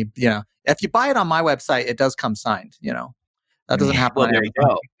matter to me. You know, if you buy it on my website, it does come signed, you know. That doesn't happen. Well, there you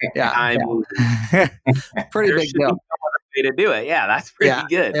go. Yeah. Pretty big deal. Way to do it. Yeah, that's pretty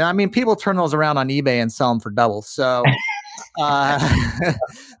good. And I mean, people turn those around on eBay and sell them for double. So,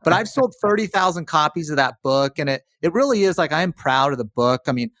 but I've sold 30,000 copies of that book, and it really is like, I'm proud of the book.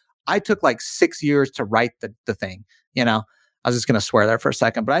 I mean, I took like 6 years to write the thing, you know. I was just going to swear there for a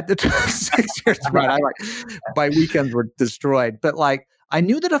second, but it took 6 years to write. My weekends were destroyed. But like, I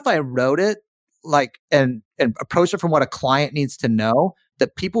knew that if I wrote it, like, and approach it from what a client needs to know,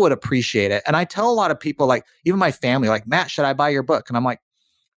 that people would appreciate it. And I tell a lot of people, like even my family, like, Matt, should I buy your book? And I'm like,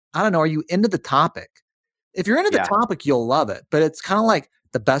 I don't know. Are you into the topic? If you're into the topic, you'll love it. But it's kind of like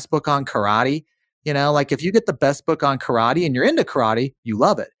the best book on karate. You know, like if you get the best book on karate and you're into karate, you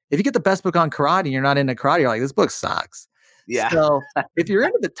love it. If you get the best book on karate and you're not into karate, you're like, this book sucks. Yeah. So if you're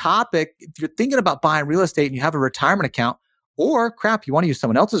into the topic, if you're thinking about buying real estate and you have a retirement account, or crap, you want to use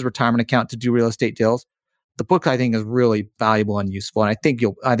someone else's retirement account to do real estate deals, the book I think is really valuable and useful. And I think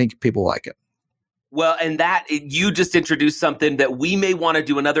people will like it. Well, and you just introduced something that we may want to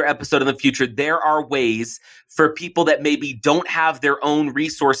do another episode in the future. There are ways for people that maybe don't have their own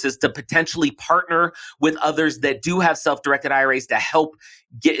resources to potentially partner with others that do have self-directed IRAs to help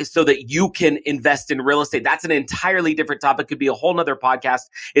get so that you can invest in real estate. That's an entirely different topic. Could be a whole nother podcast.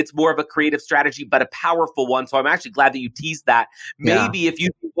 It's more of a creative strategy, but a powerful one. So I'm actually glad that you teased that. Maybe if you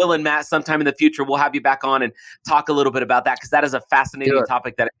will, and Matt, sometime in the future, we'll have you back on and talk a little bit about that, because that is a fascinating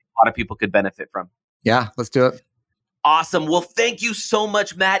topic that a lot of people could benefit from. Yeah, let's do it. Awesome. Well, thank you so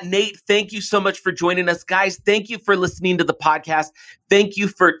much, Matt. Nate, thank you so much for joining us. Guys, thank you for listening to the podcast. Thank you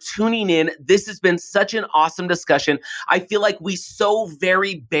for tuning in. This has been such an awesome discussion. I feel like we so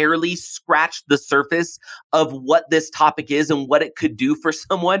very barely scratched the surface of what this topic is and what it could do for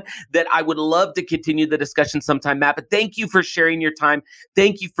someone, that I would love to continue the discussion sometime, Matt. But thank you for sharing your time.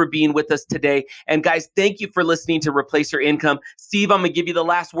 Thank you for being with us today. And guys, thank you for listening to Replace Your Income. Steve, I'm going to give you the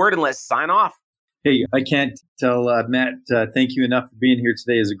last word and let's sign off. Hey, I can't tell Matt, thank you enough for being here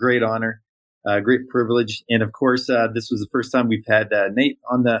today. It's a great honor, great privilege. And of course, this was the first time we've had Nate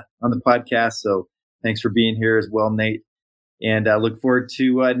on the podcast. So thanks for being here as well, Nate. And I look forward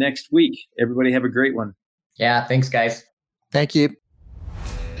to next week. Everybody have a great one. Yeah, thanks, guys. Thank you.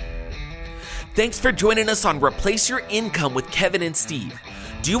 Thanks for joining us on Replace Your Income with Kevin and Steve.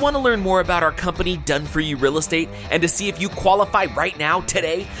 Do you want to learn more about our company, Done For You Real Estate, and to see if you qualify right now,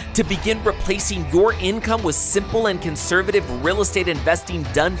 today, to begin replacing your income with simple and conservative real estate investing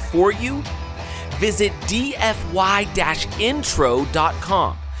done for you? Visit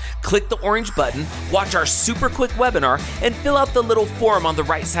dfy-intro.com. Click the orange button, watch our super quick webinar, and fill out the little form on the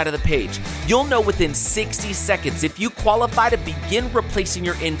right side of the page. You'll know within 60 seconds if you qualify to begin replacing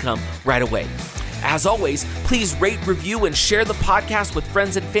your income right away. As always, please rate, review, and share the podcast with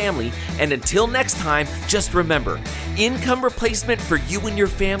friends and family. And until next time, just remember, income replacement for you and your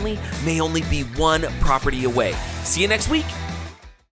family may only be one property away. See you next week.